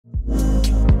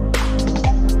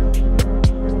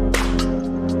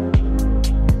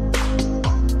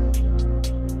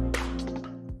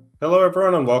Hello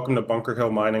everyone and welcome to Bunker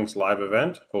Hill Mining's live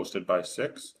event hosted by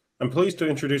Six. I'm pleased to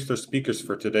introduce the speakers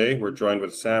for today. We're joined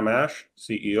with Sam Ash,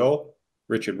 CEO,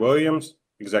 Richard Williams,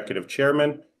 Executive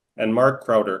Chairman, and Mark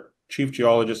Crowder, Chief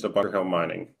Geologist of Bunker Hill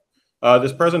Mining.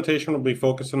 This presentation will be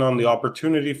focusing on the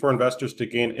opportunity for investors to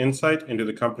gain insight into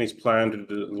the company's plan to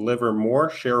deliver more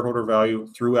shareholder value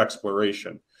through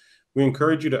exploration. We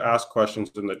encourage you to ask questions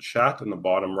in the chat in the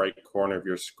bottom right corner of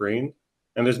your screen.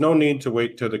 And there's no need to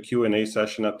wait till the Q&A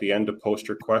session at the end to post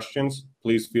your questions.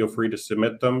 Please feel free to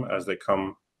submit them as they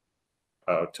come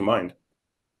to mind.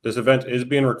 This event is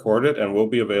being recorded and will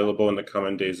be available in the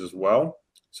coming days as well.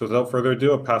 So without further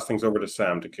ado, I'll pass things over to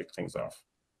Sam to kick things off.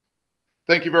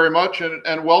 Thank you very much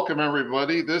and welcome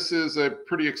everybody. This is a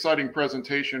pretty exciting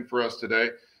presentation for us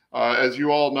today. As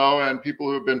you all know, and people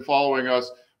who have been following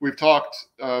us, we've talked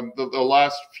the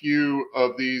last few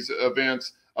of these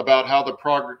events about how the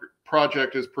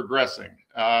project is progressing.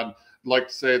 I'd like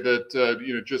to say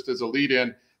that, just as a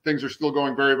lead-in, things are still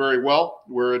going very, very well.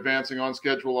 We're advancing on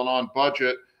schedule and on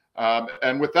budget.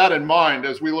 And with that in mind,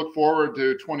 as we look forward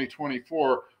to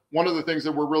 2024, one of the things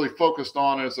that we're really focused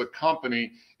on as a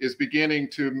company is beginning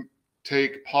to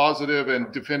take positive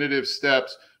and definitive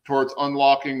steps towards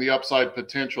unlocking the upside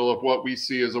potential of what we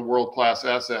see as a world-class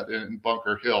asset in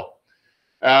Bunker Hill.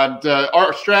 And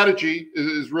our strategy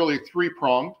is really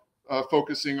three-pronged.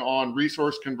 Focusing on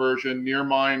resource conversion, near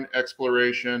mine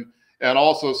exploration, and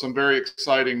also some very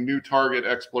exciting new target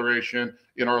exploration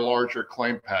in our larger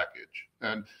claim package.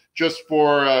 And just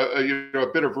for a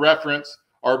bit of reference,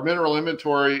 our mineral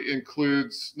inventory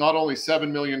includes not only 7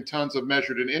 million tons of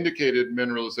measured and indicated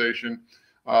mineralization,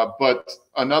 but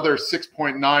another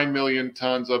 6.9 million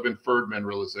tons of inferred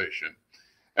mineralization.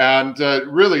 And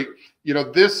really,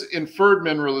 this inferred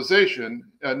mineralization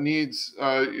needs,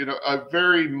 a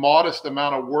very modest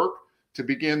amount of work to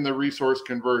begin the resource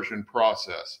conversion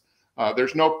process.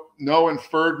 There's no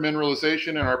inferred mineralization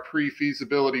in our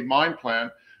pre-feasibility mine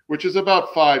plan, which is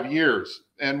about 5 years.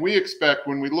 And we expect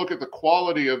when we look at the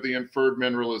quality of the inferred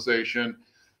mineralization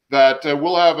that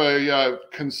we'll have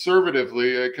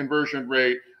conservatively a conversion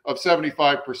rate of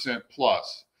 75%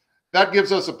 plus. That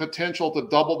gives us a potential to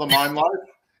double the mine life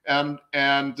and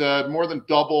more than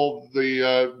double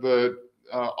the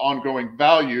ongoing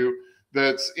value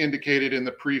that's indicated in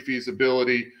the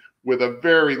pre-feasibility with a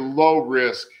very low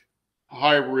risk,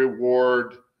 high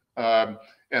reward, and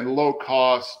low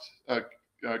cost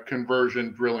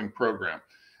conversion drilling program.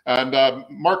 And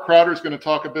Mark Crowder is going to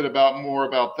talk a bit more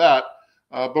about that.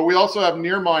 But we also have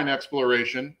near mine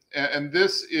exploration, and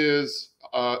this is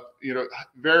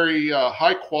very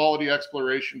high quality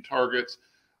exploration targets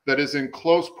that is in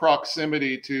close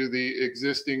proximity to the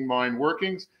existing mine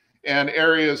workings and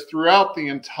areas throughout the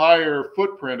entire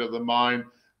footprint of the mine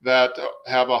that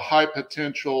have a high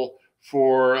potential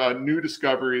for new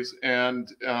discoveries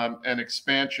and an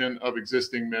expansion of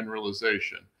existing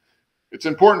mineralization. It's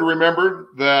important to remember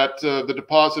that the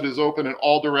deposit is open in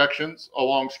all directions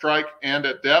along strike and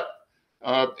at depth.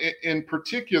 In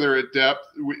particular at depth,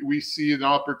 we see an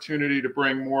opportunity to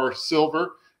bring more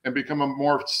silver and become a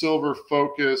more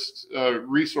silver-focused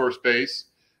resource base.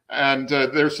 And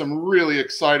there's some really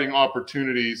exciting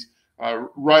opportunities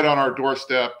right on our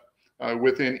doorstep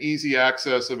within easy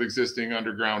access of existing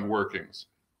underground workings.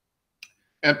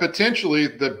 And potentially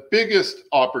the biggest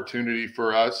opportunity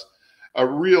for us, a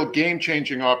real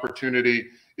game-changing opportunity,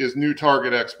 is new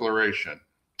target exploration.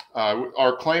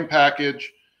 Our claim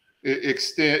package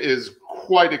is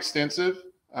quite extensive.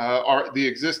 The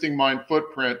existing mine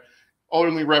footprint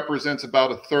only represents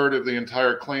about a third of the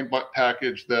entire claim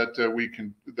package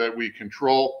that we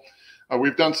control.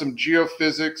 We've done some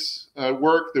geophysics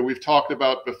work that we've talked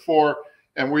about before,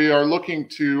 and we are looking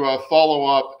to follow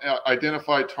up,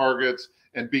 identify targets,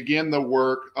 and begin the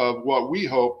work of what we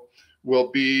hope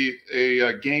will be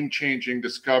a game-changing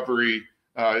discovery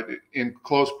in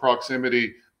close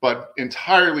proximity, but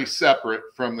entirely separate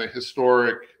from the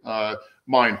historic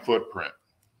mine footprint.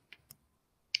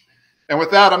 And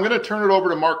with that, I'm going to turn it over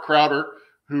to Mark Crowder,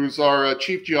 who's our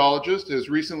chief geologist, has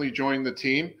recently joined the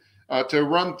team to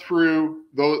run through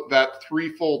that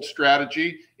threefold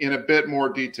strategy in a bit more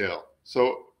detail.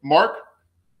 So, Mark?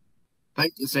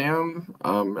 Thank you, Sam.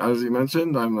 As you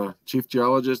mentioned, I'm a chief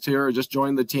geologist here. I just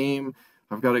joined the team.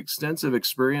 I've got extensive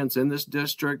experience in this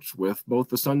district with both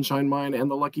the Sunshine Mine and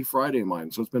the Lucky Friday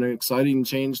Mine. So it's been an exciting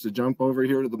change to jump over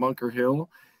here to the Bunker Hill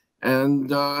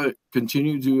and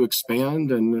continue to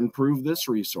expand and improve this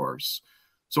resource.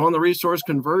 So on the resource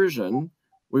conversion,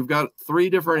 we've got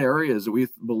 3 different areas that we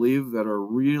believe that are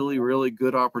really, really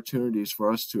good opportunities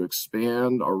for us to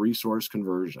expand our resource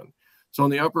conversion. So in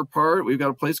the upper part, we've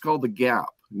got a place called the Gap.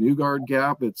 Newgard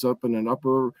Gap. It's up in an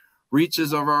upper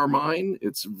reaches of our mine.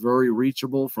 It's very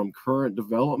reachable from current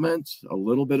development, a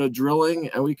little bit of drilling,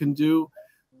 and we can do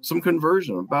some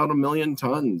conversion. About 1 million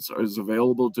tons is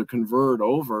available to convert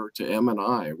over to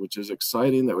M&I, which is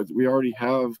exciting that we already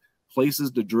have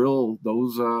places to drill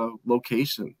those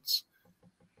locations.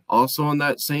 Also in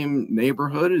that same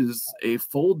neighborhood is a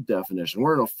fold definition.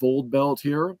 We're in a fold belt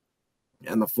here,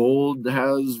 and the fold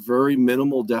has very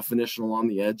minimal definition along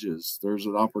the edges. There's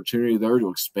an opportunity there to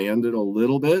expand it a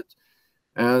little bit.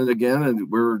 And again,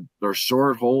 they're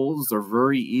short holes. They're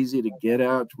very easy to get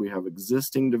at. We have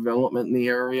existing development in the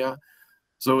area.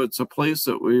 So it's a place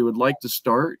that we would like to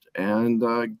start and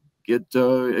get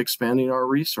expanding our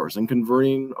resource and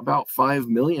converting about 5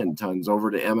 million tons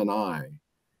over to M&I.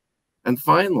 And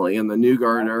finally, in the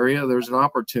Newgard area, there's an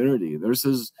opportunity. This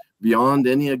is beyond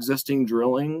any existing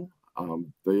drilling.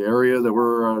 The area that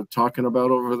we're talking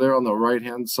about over there on the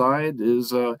right-hand side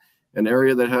is an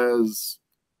area that has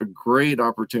a great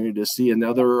opportunity to see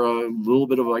another little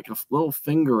bit of like a little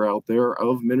finger out there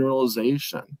of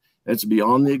mineralization. It's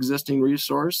beyond the existing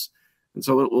resource, and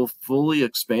so it will fully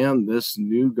expand this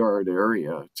Newgard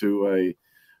area to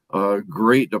a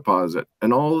great deposit.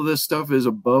 And all of this stuff is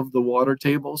above the water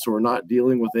table, so we're not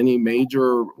dealing with any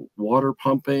major water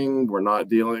pumping. We're not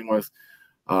dealing with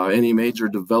any major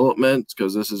development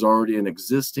because this is already an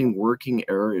existing working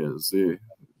areas.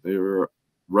 They're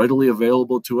readily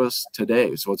available to us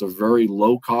today. So it's a very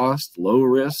low cost, low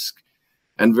risk,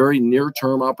 and very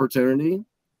near-term opportunity.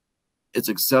 It's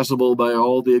accessible by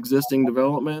all the existing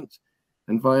development.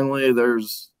 And finally,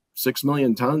 there's 6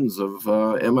 million tons of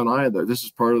M&I. This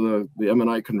is part of the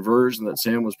M&I conversion that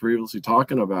Sam was previously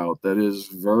talking about that is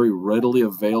very readily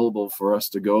available for us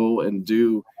to go and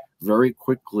do very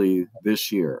quickly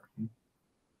this year.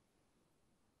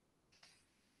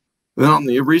 Then on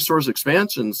the resource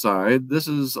expansion side, this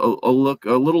is a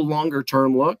little longer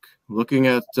term look, looking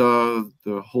at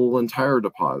the whole entire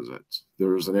deposit.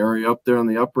 There's an area up there in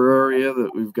the upper area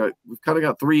that we've kind of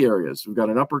got 3 areas. We've got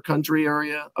an upper country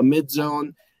area, a mid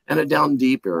zone, and a down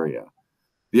deep area.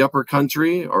 The upper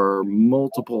country are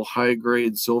multiple high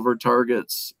grade silver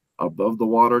targets above the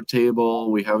water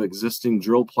table. We have existing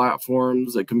drill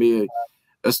platforms that can be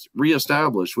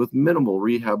reestablished with minimal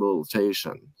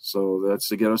rehabilitation. So that's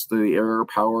to get us the air,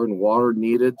 power, and water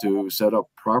needed to set up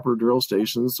proper drill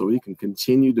stations so we can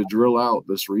continue to drill out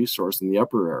this resource in the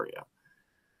upper area.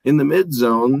 In the mid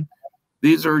zone,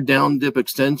 these are down dip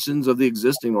extensions of the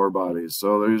existing ore bodies.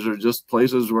 So these are just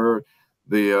places where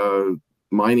the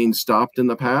mining stopped in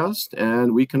the past,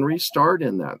 and we can restart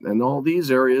in that. And all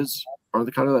these areas are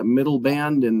the kind of that middle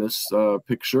band in this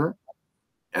picture,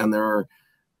 and they're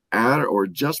at or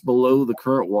just below the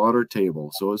current water table.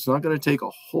 So it's not going to take a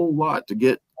whole lot to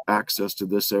get access to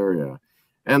this area.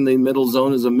 And the middle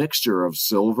zone is a mixture of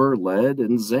silver, lead,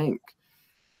 and zinc.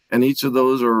 And each of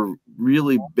those are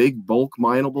really big bulk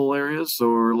mineable areas. So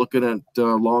we're looking at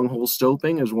long hole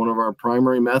stoping as one of our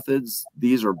primary methods.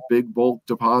 These are big bulk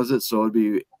deposits, so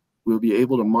we'll be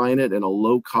able to mine it in a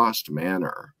low cost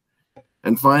manner.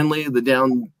 And finally, the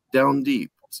down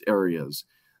deep areas.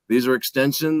 These are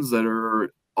extensions that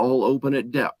are all open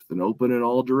at depth and open in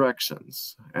all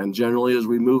directions. And generally, as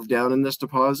we move down in this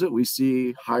deposit, we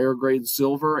see higher grade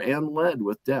silver and lead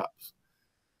with depth.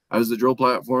 As the drill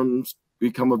platforms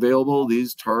become available,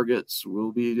 these targets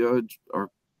will be are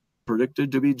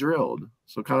predicted to be drilled.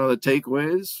 So kind of the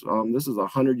takeaways, this is a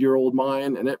 100-year-old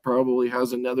mine, and it probably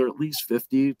has another at least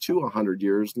 50 to 100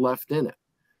 years left in it.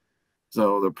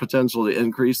 So the potential to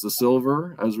increase the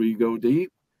silver as we go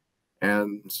deep,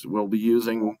 and we'll be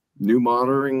using new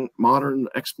modern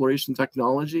exploration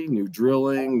technology, new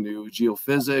drilling, new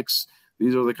geophysics.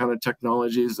 These are the kind of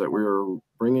technologies that we're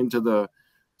bringing to the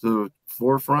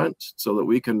forefront so that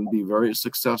we can be very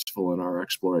successful in our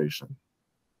exploration.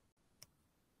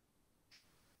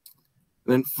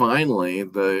 Then finally,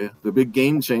 the big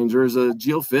game changer is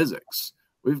geophysics.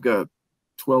 We've got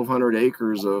 1,200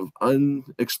 acres of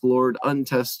unexplored,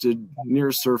 untested,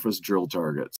 near-surface drill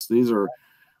targets. These are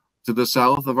to the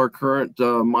south of our current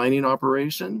mining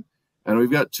operation, and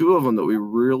we've got 2 of them that we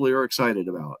really are excited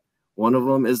about. One of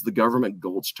them is the Government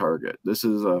Gulch target. This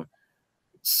is a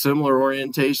similar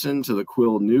orientation to the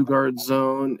Quill Newgard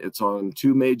zone. It's on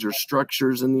 2 major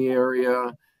structures in the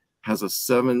area, has a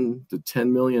 7 to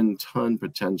 10 million ton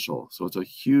potential. So it's a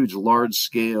huge, large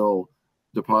scale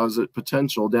deposit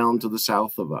potential down to the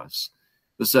south of us.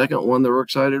 The second one that we're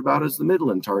excited about is the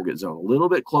Midland target zone, a little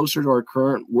bit closer to our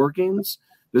current workings.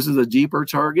 This is a deeper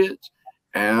target,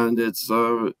 and it's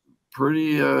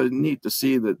pretty neat to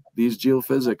see that these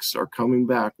geophysics are coming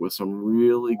back with some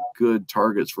really good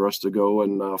targets for us to go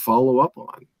and follow up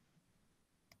on.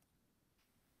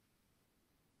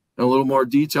 And a little more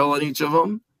detail on each of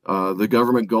them. The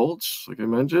Government Gulch, like I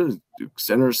mentioned,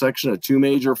 intersection of two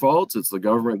major faults. It's the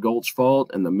Government Gulch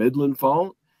Fault and the Midland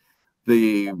Fault.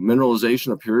 The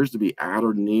mineralization appears to be at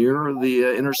or near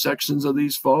the intersections of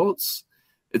these faults.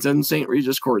 It's in St.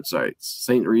 Regis quartzites.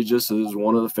 St. Regis is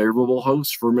one of the favorable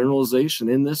hosts for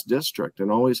mineralization in this district and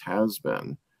always has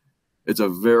been. It's a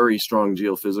very strong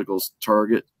geophysical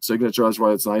target signature. That's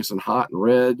why it's nice and hot and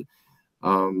red.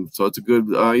 So it's a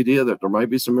good idea that there might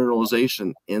be some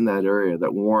mineralization in that area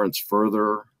that warrants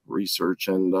further research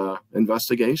and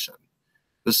investigation.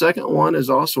 The second one is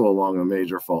also along a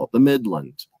major fault, the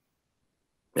Midland.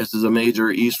 This is a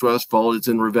major east-west fault. It's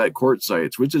in Rivette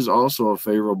quartzites, which is also a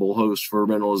favorable host for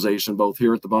mineralization both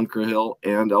here at the Bunker Hill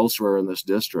and elsewhere in this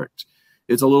district.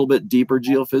 It's a little bit deeper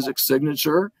geophysics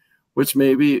signature, which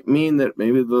may mean that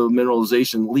maybe the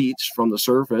mineralization leached from the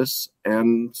surface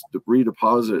and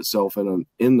redeposit itself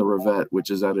in the Rivette,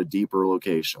 which is at a deeper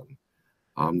location.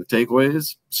 The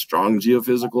takeaways: strong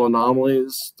geophysical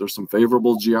anomalies. There's some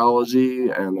favorable geology,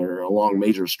 and they're along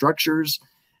major structures,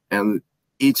 and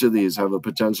each of these have a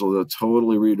potential to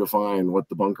totally redefine what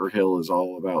the Bunker Hill is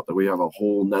all about, that we have a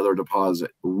whole nether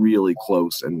deposit really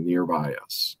close and nearby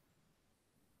us.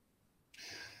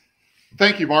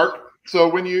 Thank you, Mark. So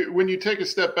when you take a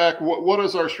step back, what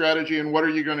is our strategy, and what are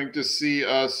you going to see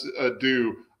us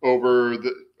do over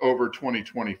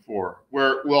 2024?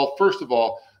 Well, first of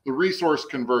all, the resource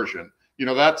conversion. You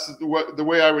know, that's the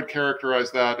way I would characterize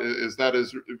that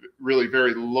is really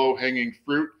very low-hanging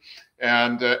fruit,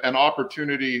 and an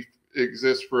opportunity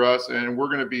exists for us, and we're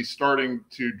going to be starting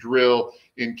to drill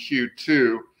in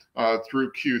Q2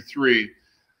 through Q3,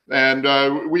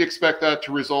 and we expect that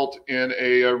to result in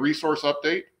a resource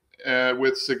update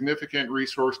with significant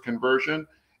resource conversion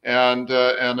and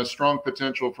a strong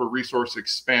potential for resource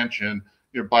expansion,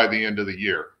 you know, by the end of the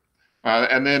year.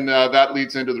 And then that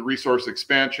leads into the resource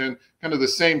expansion, kind of the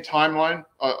same timeline.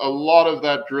 A lot of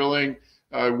that drilling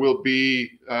will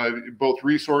be both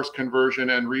resource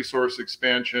conversion and resource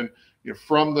expansion, you know,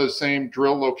 from the same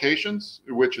drill locations,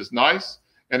 which is nice.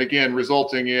 And again,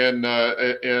 resulting in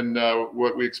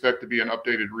what we expect to be an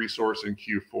updated resource in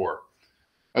Q4.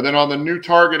 And then on the new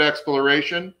target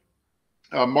exploration,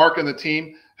 Mark and the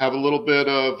team have a little bit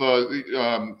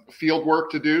of field work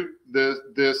to do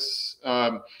this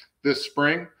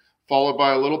spring, followed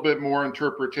by a little bit more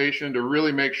interpretation to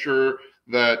really make sure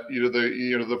that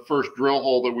the first drill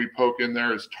hole that we poke in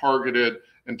there is targeted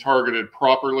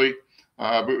properly.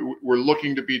 We're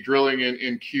looking to be drilling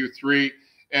in Q3,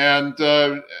 and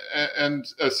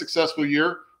a successful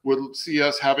year would see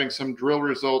us having some drill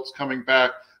results coming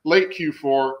back late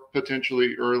Q4,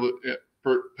 potentially early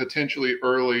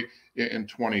in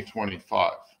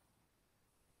 2025.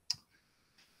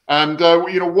 And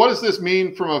what does this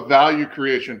mean from a value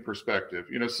creation perspective?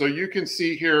 So you can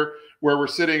see here where we're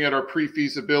sitting at our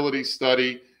pre-feasibility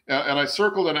study, and I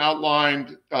circled and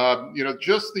outlined,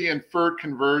 just the inferred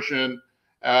conversion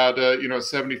at a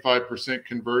 75%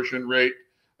 conversion rate.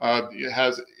 It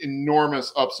has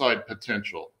enormous upside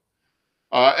potential.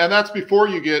 And that's before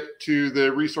you get to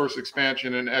the resource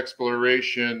expansion and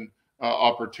exploration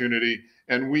opportunity.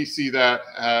 And we see that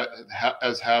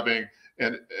as having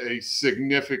a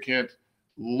significant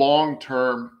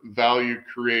long-term value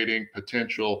creating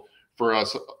potential for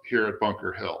us here at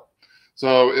Bunker Hill.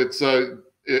 So it's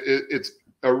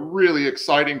a really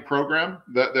exciting program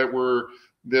that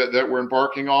we're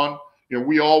embarking on.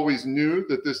 We always knew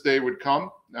that this day would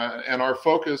come, and our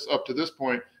focus up to this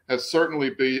point has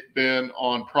certainly been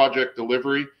on project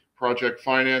delivery, project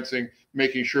financing,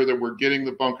 making sure that we're getting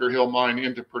the Bunker Hill mine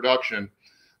into production.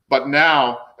 But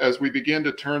now, as we begin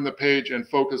to turn the page and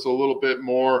focus a little bit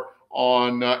more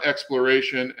on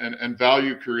exploration and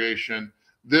value creation,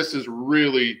 this is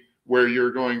really where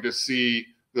you're going to see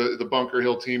the Bunker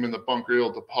Hill team and the Bunker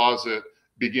Hill deposit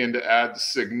begin to add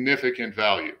significant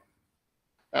value.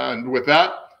 And with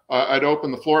that, I'd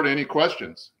open the floor to any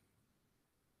questions.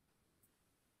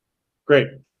 Great.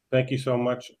 Thank you so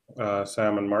much,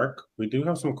 Sam and Mark. We do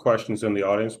have some questions in the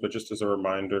audience, but just as a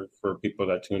reminder for people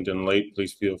that tuned in late,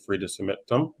 please feel free to submit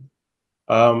them.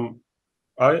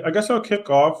 I guess I'll kick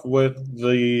off with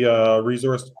the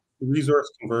resource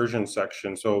conversion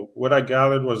section. So what I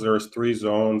gathered was there was 3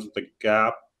 zones: the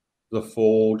gap, the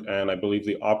fold, and I believe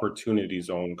the opportunity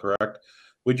zone, correct?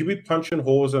 Would you be punching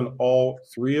holes in all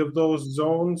 3 of those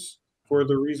zones for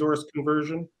the resource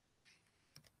conversion?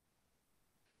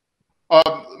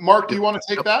 Mark, do you want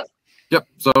to take that? Yep.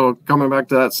 So coming back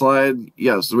to that slide,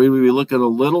 yes, we look at a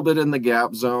little bit in the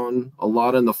gap zone, a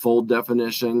lot in the fold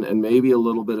definition, and maybe a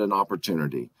little bit in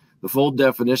opportunity. The fold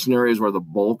definition area is where the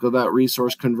bulk of that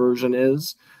resource conversion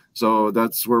is. So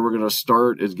that's where we're going to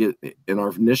start, is get in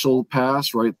our initial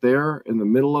pass right there in the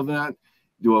middle of that,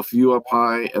 do a few up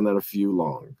high and then a few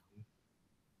long.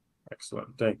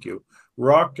 Excellent. Thank you.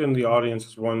 Rock in the audience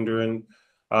is wondering,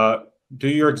 do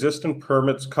your existing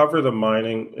permits cover the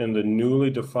mining in the newly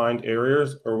defined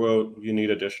areas, or will you need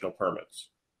additional permits?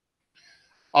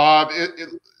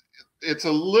 It's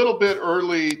a little bit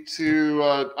early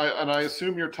to, and I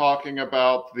assume you're talking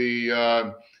about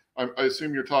the, I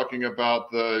assume you're talking about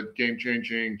the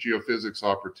game-changing geophysics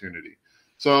opportunity.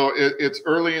 So it's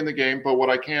early in the game, but what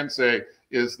I can say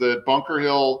is that Bunker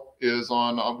Hill is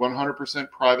on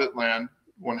 100% private land,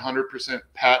 100%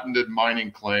 patented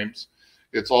mining claims.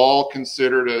 It's all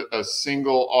considered a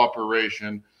single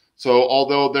operation. So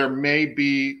although there may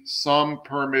be some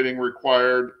permitting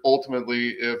required, ultimately,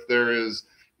 if there is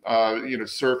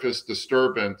surface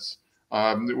disturbance,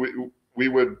 you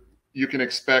can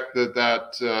expect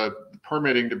that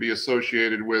permitting to be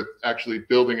associated with actually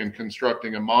building and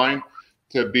constructing a mine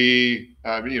to be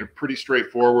pretty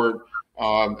straightforward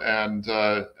and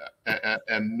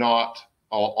not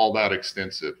all that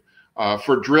extensive.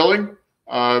 For drilling,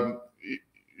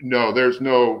 no, there's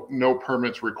no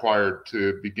permits required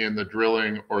to begin the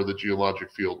drilling or the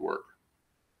geologic field work.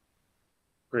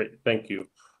 Great, thank you.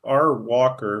 R.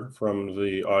 Walker from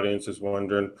the audience is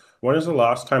wondering, when is the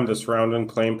last time the surrounding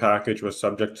claim package was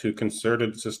subject to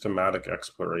concerted systematic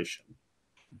exploration?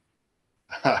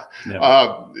 I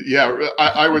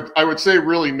would say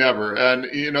really never. And,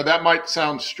 that might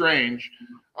sound strange,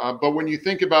 but when you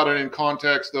think about it in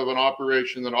context of an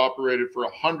operation that operated for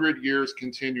 100 years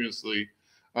continuously,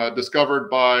 discovered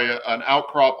by an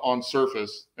outcrop on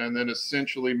surface, and then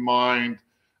essentially mined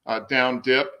down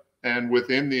dip and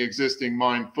within the existing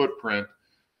mine footprint,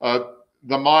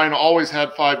 the mine always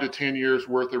had 5 to 10 years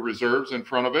worth of reserves in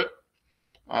front of it.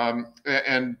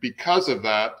 And because of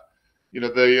that,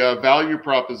 the value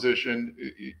proposition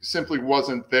simply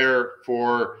wasn't there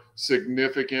for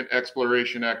significant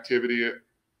exploration activity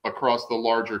across the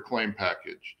larger claim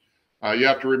package. You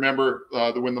have to remember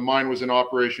that when the mine was in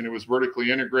operation, it was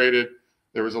vertically integrated.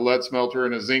 There was a lead smelter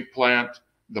and a zinc plant.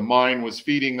 The mine was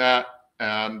feeding that,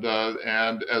 and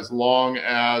as long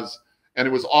as, and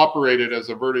it was operated as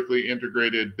a vertically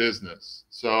integrated business.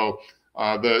 So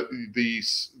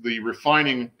the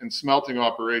refining and smelting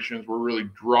operations were really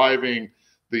driving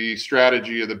the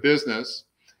strategy of the business,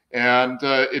 and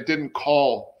it didn't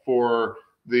call for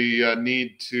the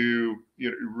need to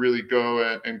really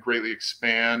go and greatly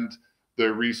expand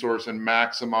the resource and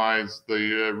maximize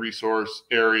the resource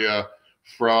area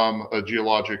from a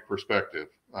geologic perspective.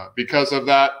 Because of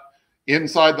that,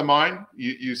 inside the mine,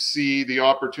 you see the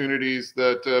opportunities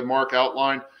that Mark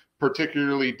outlined,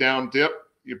 particularly down dip.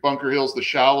 Bunker Hill's the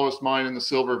shallowest mine in the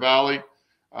Silver Valley.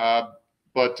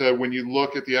 But when you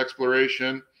look at the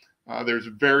exploration, there's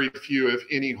very few, if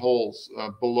any, holes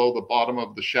below the bottom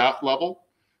of the shaft level.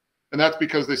 And that's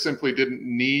because they simply didn't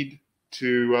need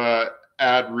to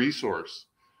add resource.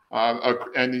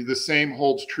 And the same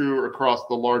holds true across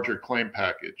the larger claim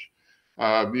package.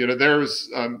 There's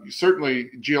certainly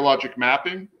geologic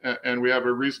mapping, and we have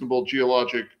a reasonable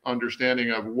geologic understanding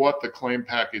of what the claim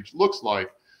package looks like.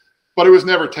 But it was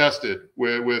never tested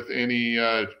with any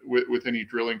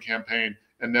drilling campaign,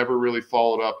 and never really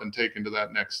followed up and taken to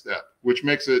that next step, which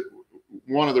makes it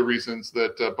one of the reasons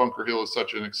that Bunker Hill is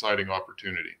such an exciting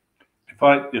opportunity. If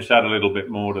I just add a little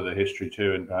bit more to the history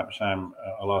too, and perhaps Sam,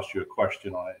 I'll ask you a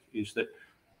question on it, is that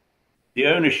the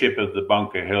ownership of the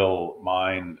Bunker Hill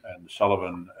mine and the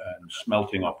Sullivan and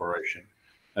smelting operation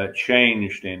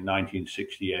changed in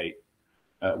 1968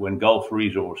 when Gulf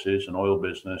Resources, an oil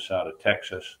business out of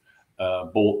Texas,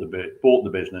 bought the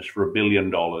business for $1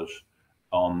 billion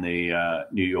on the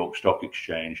New York Stock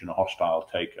Exchange in a hostile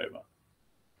takeover.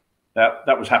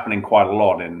 That was happening quite a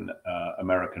lot in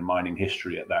American mining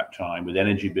history at that time, with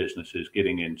energy businesses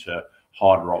getting into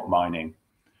hard rock mining.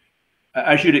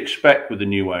 As you'd expect with the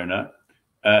new owner,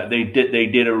 they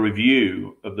did a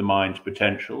review of the mine's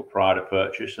potential prior to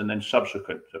purchase and then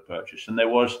subsequent to purchase. And there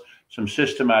was some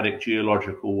systematic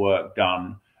geological work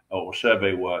done, or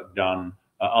survey work done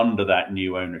under that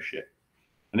new ownership.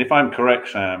 And if I'm correct,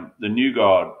 Sam, the New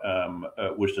Guard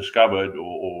was discovered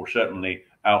or certainly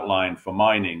outlined for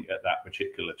mining at that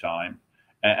particular time.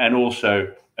 And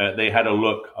also they had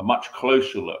a much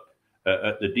closer look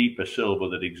at the deeper silver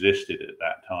that existed at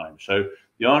that time. So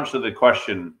the answer to the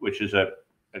question, which is a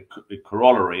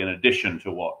corollary in addition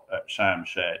to what Sam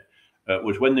said,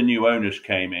 was when the new owners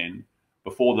came in,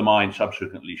 before the mine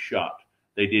subsequently shut,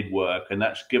 they did work, and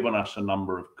that's given us a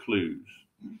number of clues.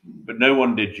 But no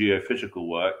one did geophysical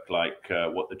work like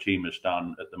what the team has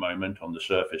done at the moment on the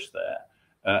surface there.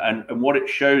 And what it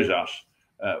shows us,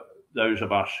 those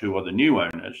of us who are the new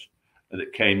owners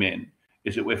that came in,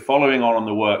 is that we're following on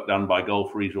the work done by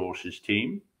Gulf Resources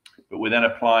team, but we're then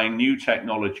applying new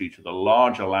technology to the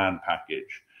larger land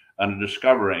package and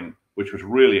discovering, which was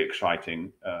really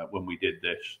exciting when we did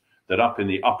this, that up in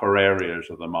the upper areas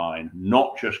of the mine,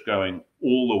 not just going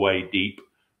all the way deep,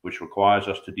 which requires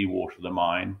us to dewater the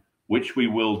mine, which we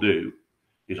will do,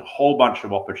 is a whole bunch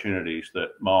of opportunities that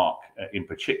Mark, in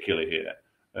particular here,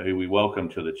 who we welcome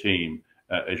to the team,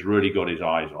 has really got his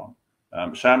eyes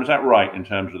on. Sam, is that right in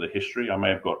terms of the history? I may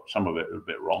have got some of it a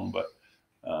bit wrong, but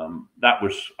that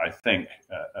was, I think,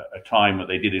 a time that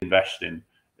they did invest in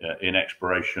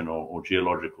exploration or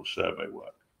geological survey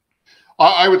work.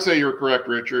 I would say you're correct,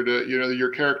 Richard. Your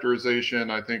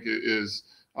characterization, I think, is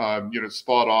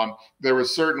spot on. There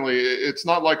was certainly, it's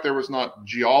not like there was not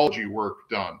geology work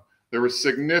done. There was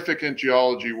significant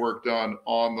geology work done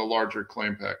on the larger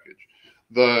claim package.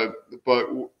 But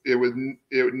it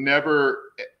would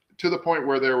never, to the point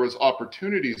where there was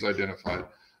opportunities identified,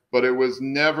 but it was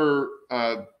never,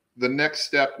 the next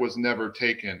step was never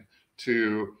taken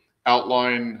to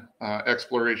outline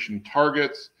exploration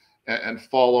targets and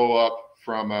follow up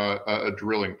from a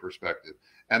drilling perspective.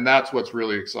 And that's what's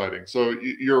really exciting. So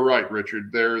you're right,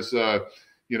 Richard. There's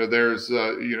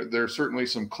certainly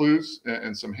some clues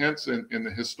and some hints in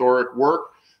the historic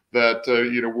work that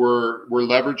we're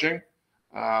leveraging.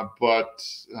 But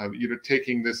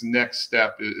taking this next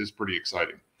step is pretty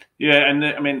exciting. Yeah, and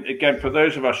I mean, again, for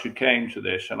those of us who came to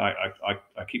this, and I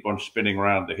keep on spinning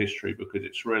around the history because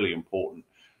it's really important.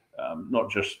 Not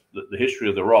just the history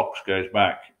of the rocks goes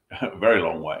back a very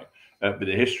long way, but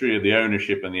the history of the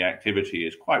ownership and the activity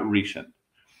is quite recent.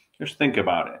 Just think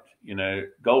about it.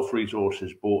 Gulf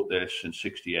Resources bought this in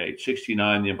 68,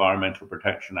 69, the Environmental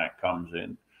Protection Act comes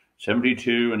in.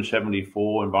 72 and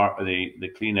 74, the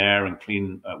Clean Air and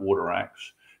Clean Water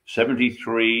Acts.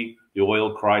 73, the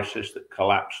oil crisis that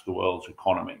collapsed the world's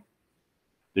economy.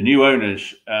 The new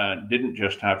owners didn't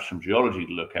just have some geology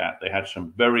to look at, they had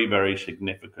some very, very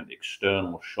significant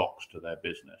external shocks to their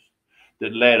business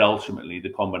that led ultimately the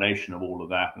combination of all of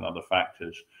that and other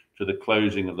factors to the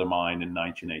closing of the mine in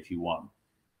 1981.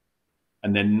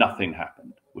 And then nothing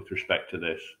happened with respect to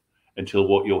this until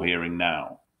what you're hearing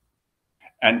now.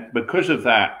 And because of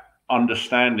that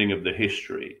understanding of the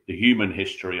history, the human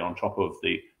history on top of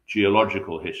the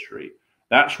geological history,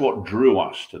 that's what drew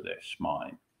us to this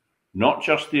mine. Not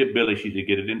just the ability to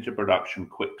get it into production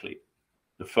quickly,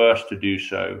 the first to do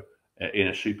so in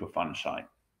a Superfund site,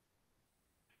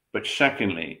 but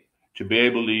secondly, to be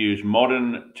able to use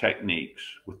modern techniques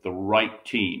with the right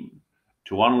team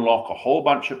to unlock a whole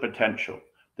bunch of potential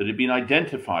that had been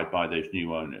identified by those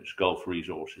new owners, Gulf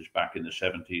Resources, back in the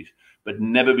 70s, but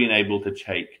never been able to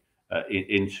take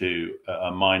into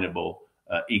a mineable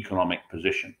economic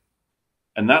position.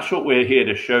 And that's what we're here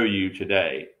to show you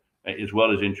today, as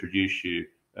well as introduce you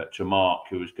to Mark,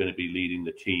 who is going to be leading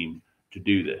the team to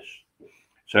do this.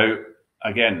 So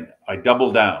again, I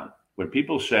double down. When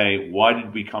people say, why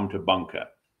did we come to Bunker?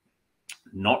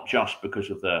 Not just because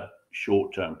of the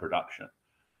short-term production,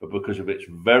 but because of its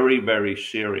very, very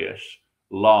serious,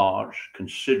 large,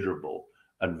 considerable,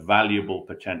 and valuable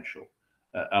potential.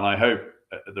 And I hope,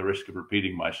 at the risk of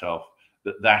repeating myself,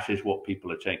 that is what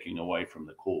people are taking away from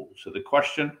the call. So the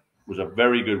question was a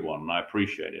very good one, and I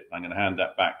appreciate it. I'm going to hand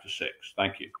that back to Six.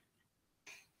 Thank you.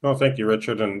 Well, thank you,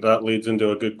 Richard. And that leads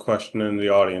into a good question in the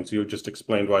audience. You just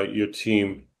explained why your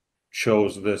team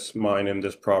chose this mine and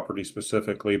this property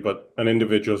specifically, but an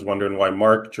individual is wondering why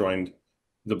Mark joined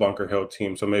the Bunker Hill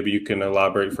team. So maybe you can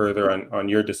elaborate further on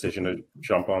your decision to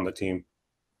jump on the team.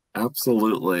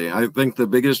 Absolutely. I think the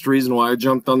biggest reason why I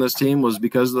jumped on this team was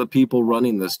because of the people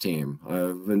running this team.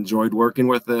 I've enjoyed working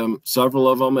with them, several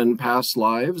of them in past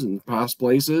lives and past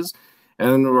places,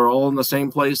 and we're all in the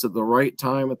same place at the right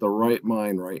time at the right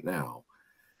mine right now.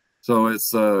 So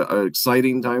it's an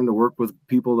exciting time to work with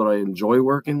people that I enjoy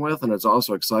working with, and it's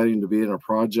also exciting to be in a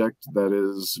project that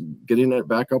is getting it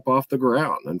back up off the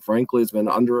ground. And frankly, it's been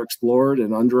underexplored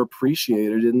and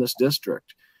underappreciated in this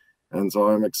district. And so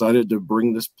I'm excited to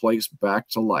bring this place back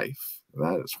to life.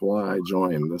 That is why I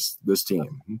joined this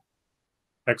team.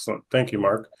 Excellent. Thank you,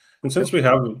 Mark. And since we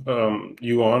have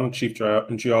you on, Chief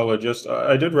Geologist,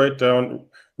 I did write down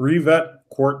revet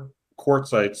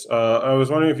quartzites. I was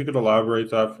wondering if you could elaborate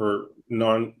that for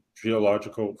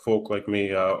non-geological folk like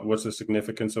me. What's the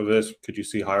significance of this? Could you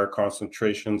see higher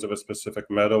concentrations of a specific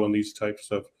metal in these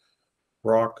types of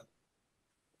rock?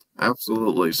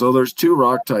 Absolutely. So there's two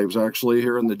rock types actually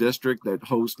here in the district that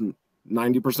host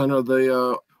 90% of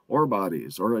the ore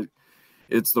bodies. Or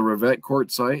it's the Revet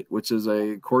quartzite, which is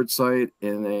a quartzite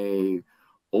in a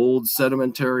old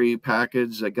sedimentary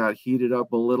package that got heated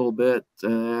up a little bit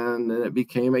and then it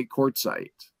became a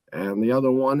quartzite. And the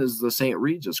other one is the St.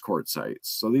 Regis quartzites.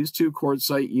 So these two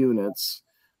quartzite units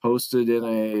hosted in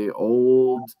a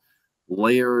old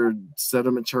layered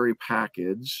sedimentary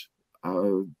package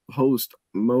host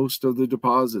most of the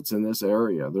deposits in this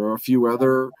area. There are a few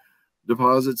other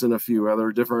deposits and a few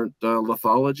other different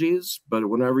lithologies, but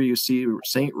whenever you see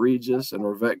St. Regis and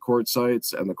Revet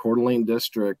quartzites and the Coeur d'Alene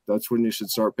district, that's when you should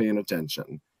start paying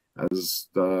attention, as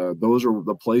those are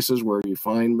the places where you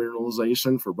find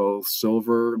mineralization for both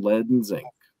silver, lead, and zinc.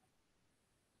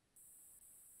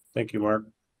 Thank you, Mark.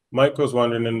 Mike was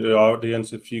wondering in the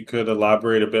audience if you could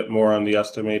elaborate a bit more on the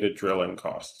estimated drilling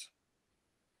costs.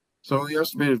 So the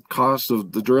estimated cost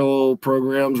of the drill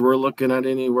programs, we're looking at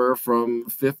anywhere from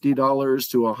 $50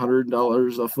 to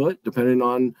 $100 a foot, depending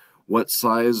on what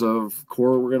size of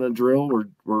core we're going to drill.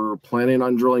 We're planning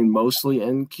on drilling mostly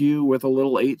NQ with a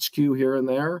little HQ here and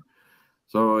there.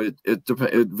 So it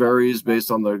varies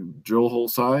based on the drill hole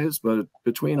size, but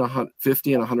between $50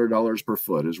 and $100 per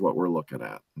foot is what we're looking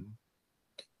at.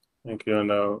 Thank you. And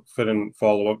a fitting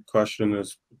follow-up question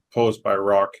is posed by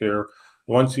Rock here.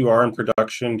 Once you are in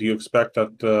production, do you expect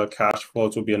that the cash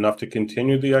flows will be enough to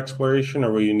continue the exploration,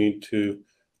 or will you need to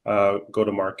go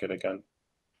to market again?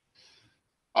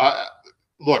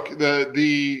 Look,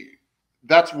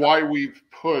 that's why we've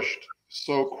pushed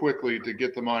so quickly to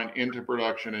get the mine into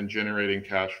production and generating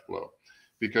cash flow,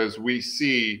 because we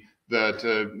see that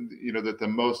that the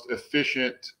most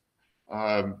efficient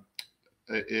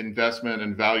investment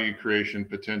and value creation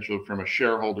potential from a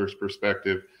shareholder's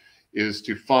perspective is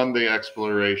to fund the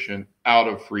exploration out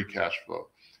of free cash flow.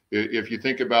 If you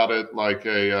think about it like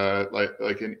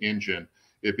an engine,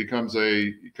 it becomes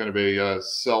a kind of a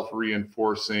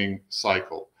self-reinforcing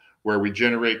cycle where we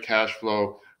generate cash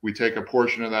flow, we take a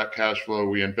portion of that cash flow,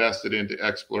 we invest it into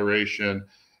exploration,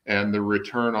 and the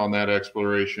return on that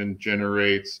exploration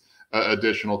generates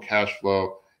additional cash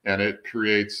flow, and it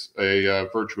creates a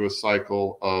virtuous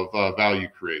cycle of value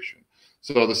creation.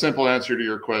 So the simple answer to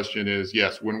your question is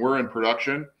yes, when we're in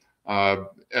production,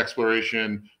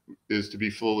 exploration is to be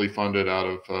fully funded out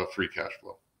of free cash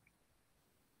flow.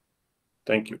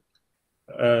 Thank you.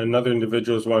 Another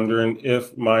individual is wondering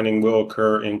if mining will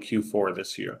occur in Q4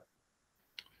 this year.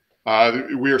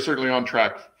 We are certainly on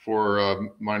track for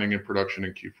mining in production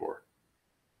in Q4.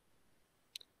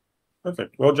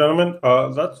 Perfect. Well, gentlemen,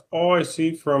 that's all I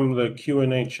see from the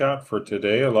Q&A chat for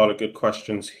today. A lot of good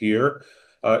questions here.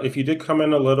 If you did come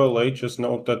in a little late, just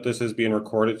note that this is being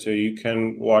recorded, so you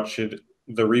can watch it,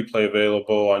 the replay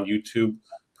available on YouTube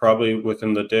probably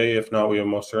within the day. If not, we will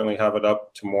most certainly have it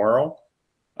up tomorrow.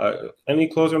 Any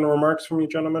closing remarks from you,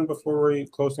 gentlemen, before we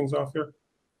close things off here?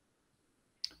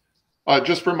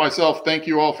 Just for myself, thank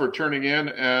you all for turning in,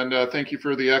 and thank you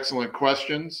for the excellent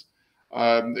questions.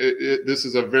 This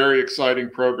is a very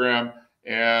exciting program,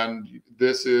 and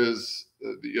this is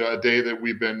a day that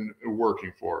we've been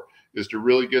working for, is to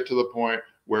really get to the point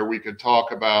where we could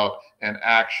talk about and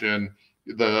action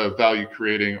the value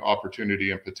creating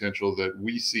opportunity and potential that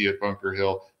we see at Bunker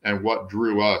Hill and what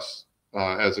drew us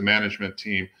as a management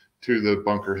team to the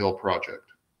Bunker Hill project.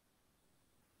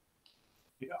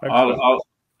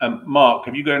 Mark,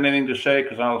 have you got anything to say?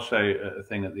 Because I'll say a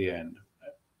thing at the end.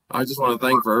 I just want to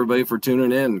thank everybody for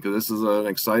tuning in, because this is an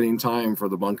exciting time for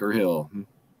the Bunker Hill.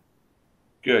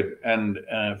 Good. And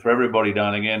for everybody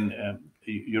dialing in,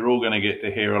 you're all going to get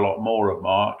to hear a lot more of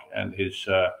Mark and his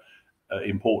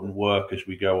important work as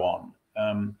we go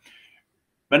on.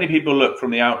 Many people look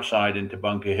from the outside into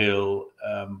Bunker Hill,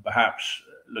 perhaps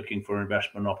looking for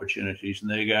investment opportunities,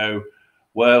 and they go,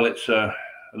 well, it's a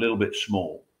little bit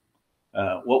small.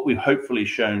 What we've hopefully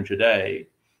shown today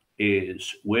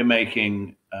is we're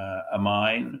making a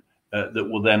mine that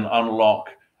will then unlock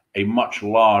a much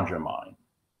larger mine.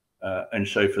 And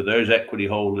so for those equity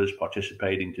holders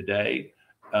participating today,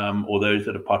 or those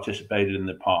that have participated in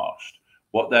the past,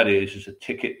 what that is a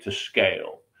ticket to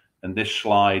scale. And this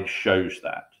slide shows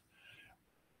that.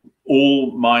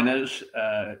 All miners,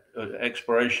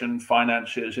 exploration,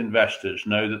 financiers, investors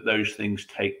know that those things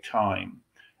take time,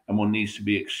 and one needs to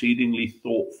be exceedingly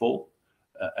thoughtful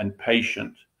and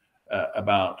patient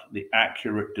about the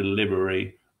accurate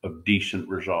delivery of decent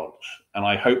results. And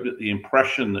I hope that the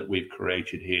impression that we've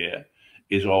created here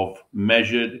is of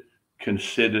measured,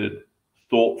 considered,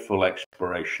 thoughtful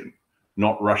exploration,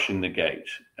 not rushing the gate.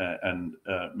 And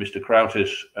Mr.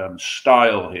 Krauter's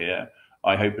style here,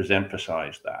 I hope, has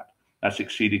emphasized that. That's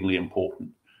exceedingly important.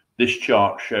 This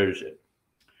chart shows it.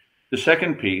 The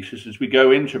second piece is as we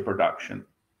go into production,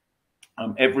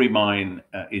 every mine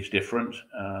is different.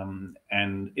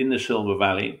 And in the Silver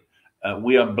Valley,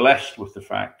 we are blessed with the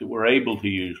fact that we're able to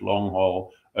use long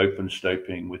hole open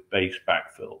stoping with base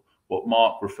backfill, what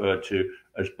Mark referred to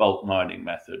as bulk mining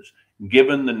methods,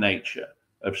 given the nature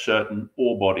of certain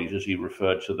ore bodies as he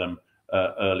referred to them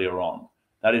earlier on.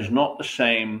 That is not the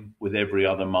same with every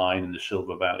other mine in the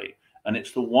Silver Valley. And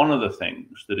it's one of the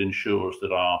things that ensures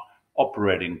that our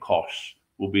operating costs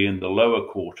will be in the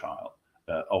lower quartile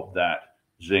of that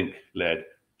zinc, lead,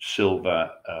 silver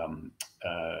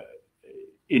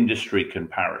industry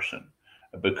comparison.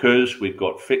 Because we've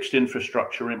got fixed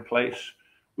infrastructure in place,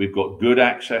 we've got good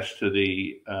access to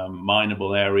the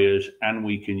mineable areas, and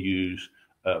we can use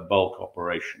bulk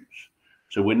operations.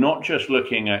 So we're not just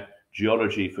looking at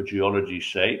geology for geology's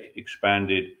sake,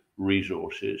 expanded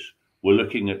resources. We're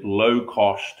looking at low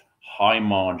cost, high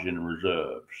margin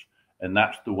reserves. And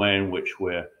that's the way in which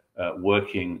we're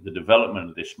working the development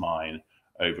of this mine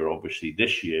over obviously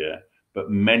this year,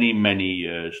 but many, many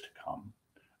years to come.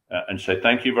 And so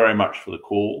thank you very much for the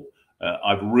call.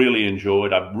 I've really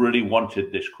enjoyed, I've really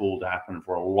wanted this call to happen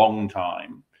for a long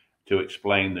time to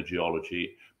explain the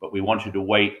geology, but we wanted to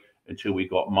wait until we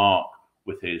got Mark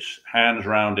with his hands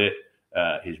around it,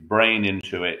 his brain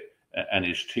into it, and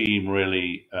his team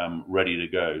really ready to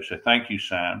go. So thank you,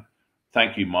 Sam.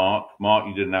 Thank you, Mark. Mark,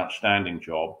 you did an outstanding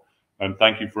job. And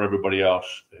thank you for everybody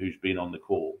else who's been on the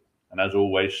call. And as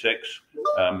always, Six,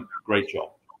 great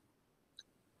job.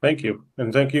 Thank you.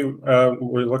 And thank you.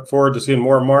 We look forward to seeing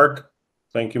more Mark.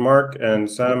 Thank you, Mark, and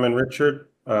Sam and Richard.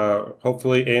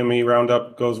 Hopefully AME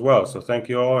Roundup goes well. So thank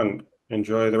you all and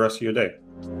enjoy the rest of your day.